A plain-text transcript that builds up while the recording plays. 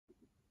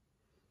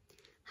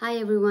Hi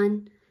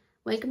everyone,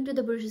 welcome to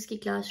the Burushaski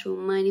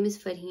classroom. My name is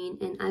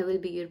Farheen and I will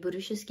be your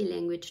Burushaski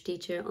language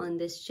teacher on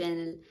this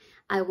channel.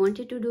 I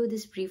wanted to do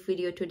this brief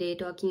video today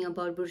talking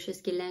about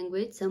Burushaski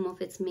language, some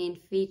of its main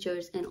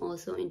features and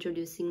also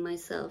introducing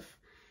myself.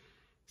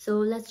 So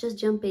let's just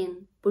jump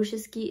in.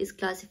 Burushaski is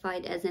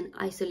classified as an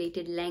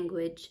isolated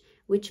language,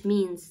 which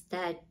means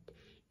that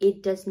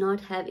it does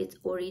not have its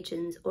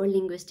origins or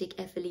linguistic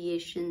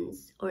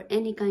affiliations or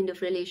any kind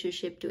of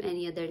relationship to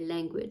any other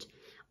language,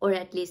 or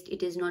at least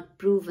it is not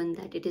proven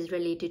that it is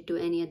related to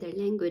any other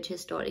language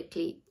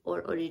historically or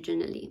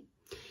originally.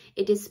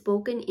 It is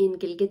spoken in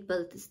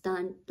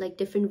Gilgit-Baltistan, like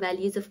different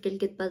valleys of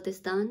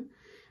Gilgit-Baltistan,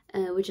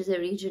 which is a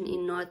region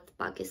in North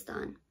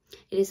Pakistan.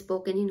 It is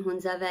spoken in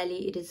Hunza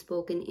Valley, it is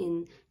spoken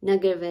in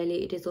Nagar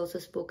Valley, it is also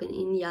spoken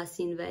in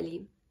Yasin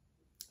Valley,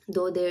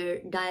 though their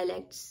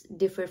dialects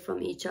differ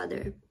from each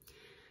other.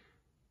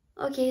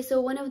 Okay,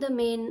 so one of the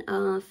main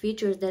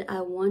features that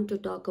I want to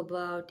talk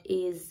about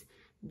is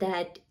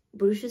that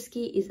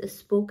Burushaski is a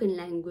spoken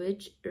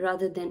language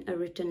rather than a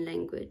written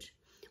language.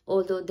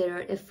 Although there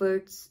are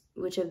efforts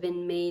which have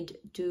been made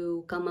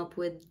to come up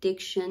with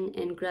diction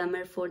and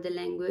grammar for the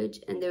language,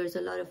 and there is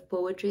a lot of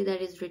poetry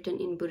that is written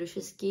in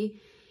Burushaski,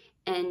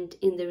 and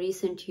in the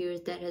recent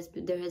years there has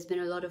been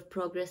a lot of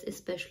progress,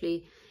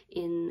 especially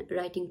in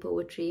writing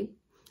poetry.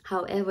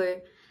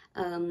 However,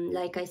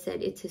 like I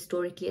said, it's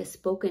historically a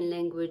spoken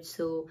language,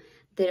 so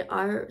there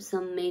are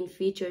some main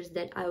features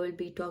that I will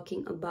be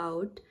talking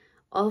about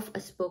of a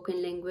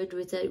spoken language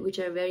which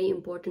are very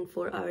important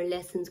for our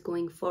lessons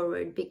going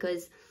forward,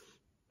 because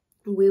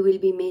we will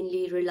be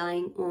mainly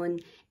relying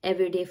on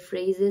everyday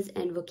phrases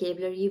and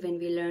vocabulary when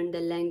we learn the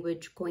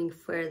language going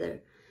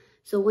further.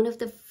 So one of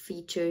the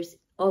features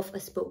of a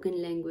spoken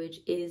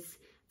language is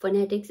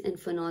phonetics and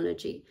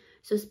phonology.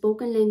 So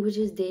spoken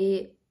languages,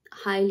 they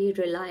highly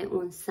rely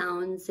on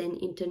sounds and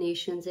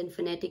intonations and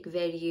phonetic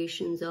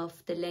variations of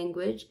the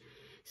language.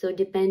 So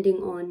depending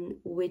on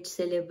which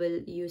syllable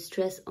you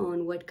stress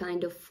on, what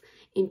kind of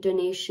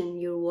intonation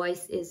your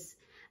voice is,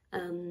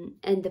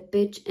 and the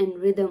pitch and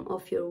rhythm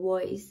of your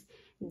voice,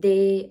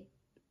 they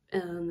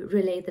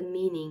relay the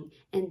meaning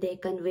and they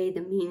convey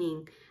the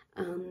meaning.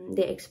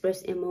 They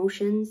express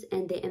emotions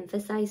and they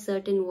emphasize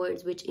certain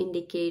words which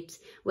indicates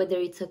whether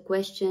it's a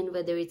question,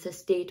 whether it's a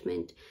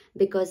statement,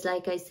 because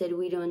like I said,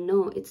 we don't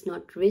know, it's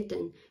not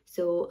written.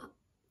 So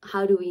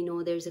how do we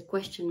know there's a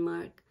question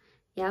mark?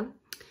 Yeah.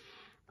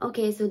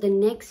 Okay, so the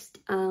next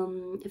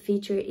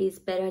feature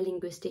is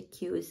paralinguistic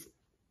cues.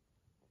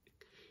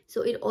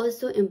 So it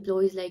also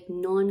employs like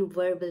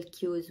non-verbal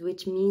cues,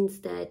 which means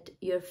that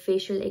your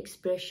facial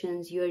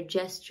expressions, your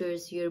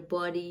gestures, your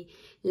body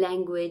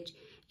language,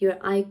 your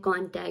eye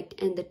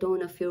contact, and the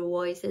tone of your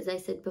voice, as I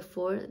said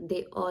before,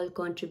 they all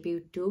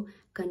contribute to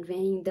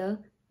conveying the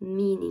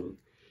meaning.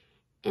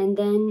 And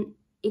then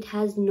it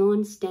has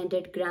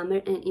non-standard grammar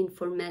and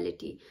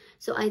informality.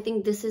 So I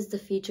think this is the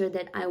feature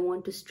that I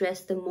want to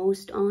stress the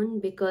most on,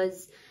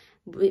 because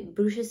with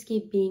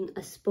Burushaski being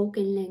a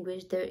spoken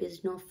language, there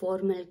is no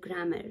formal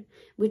grammar,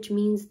 which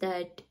means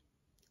that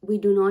we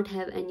do not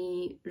have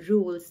any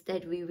rules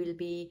that we will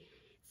be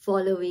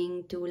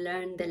following to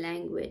learn the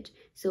language.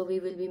 So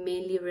we will be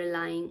mainly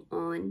relying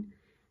on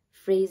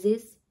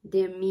phrases,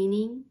 their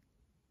meaning,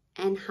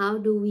 and how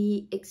do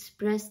we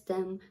express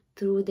them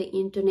through the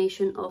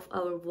intonation of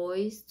our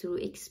voice, through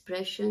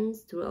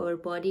expressions, through our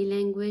body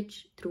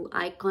language, through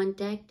eye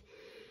contact.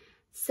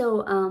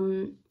 So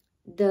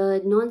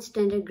the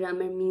non-standard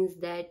grammar means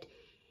that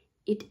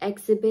it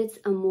exhibits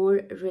a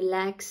more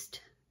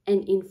relaxed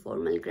and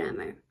informal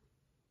grammar.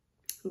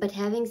 But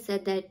having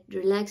said that,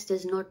 relaxed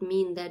does not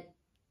mean that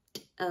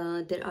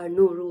there are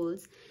no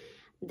rules.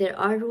 There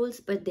are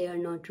rules, but they are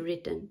not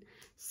written.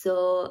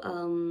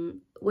 So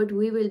what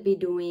we will be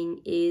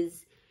doing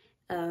is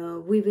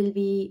we will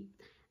be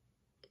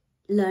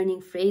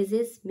learning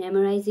phrases,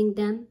 memorizing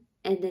them,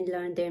 and then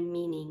learn their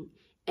meaning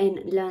and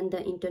learn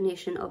the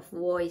intonation of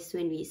voice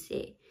when we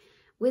say.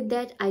 With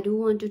that, I do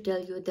want to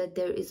tell you that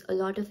there is a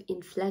lot of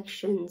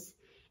inflections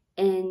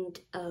and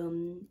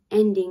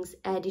endings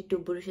added to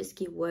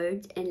Burushaski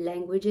words and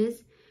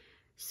languages.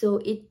 So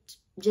it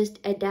just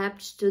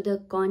adapts to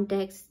the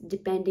context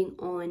depending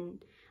on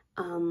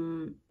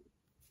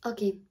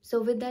okay,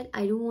 so with that,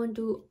 I do want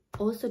to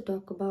also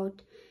talk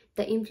about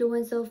the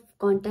influence of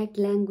contact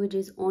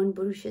languages on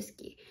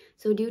Burushaski.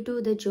 So due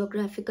to the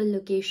geographical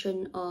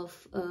location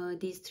of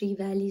these three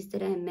valleys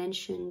that I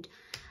mentioned,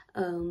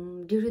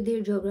 due to their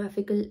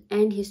geographical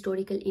and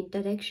historical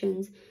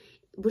interactions,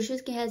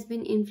 Burushaski has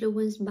been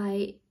influenced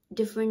by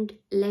different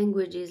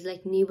languages,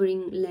 like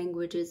neighboring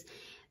languages,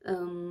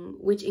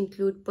 which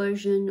include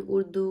Persian,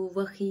 Urdu,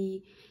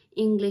 Wakhi,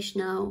 English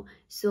now.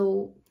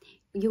 So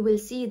you will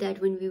see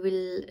that when we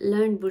will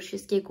learn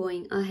Burushaski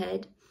going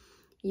ahead,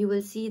 you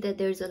will see that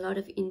there's a lot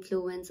of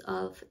influence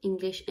of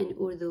English and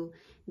Urdu,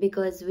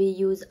 because we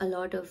use a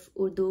lot of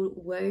Urdu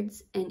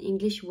words and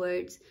English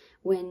words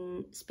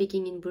when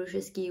speaking in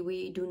Burushaski.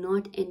 We do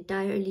not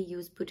entirely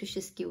use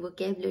Burushaski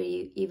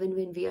vocabulary even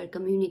when we are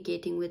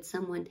communicating with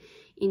someone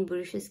in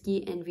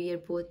Burushaski, and we are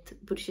both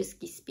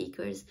Burushaski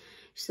speakers.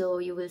 So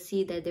you will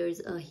see that there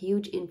is a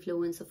huge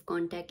influence of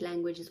contact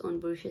languages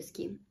on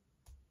Burushaski.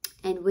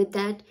 And with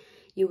that,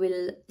 you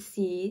will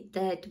see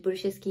that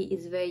Burushaski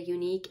is very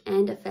unique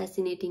and a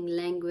fascinating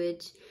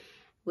language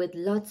with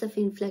lots of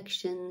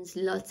inflections,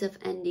 lots of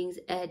endings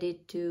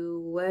added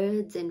to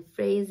words and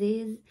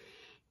phrases,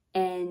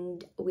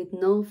 and with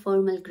no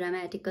formal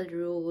grammatical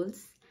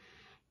rules.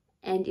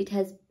 And it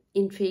has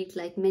intrigued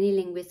like many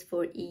linguists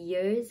for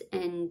years,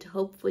 and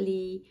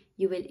hopefully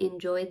you will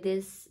enjoy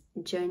this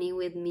journey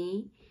with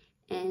me,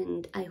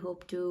 and I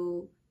hope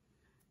to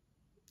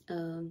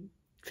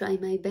try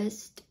my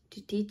best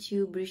to teach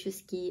you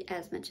Burushaski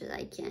as much as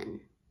I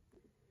can.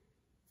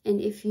 And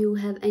if you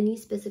have any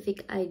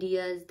specific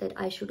ideas that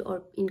I should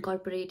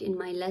incorporate in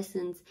my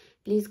lessons,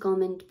 please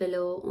comment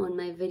below on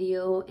my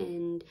video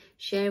and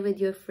share with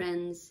your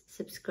friends,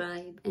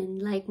 subscribe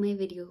and like my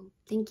video.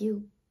 Thank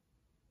you.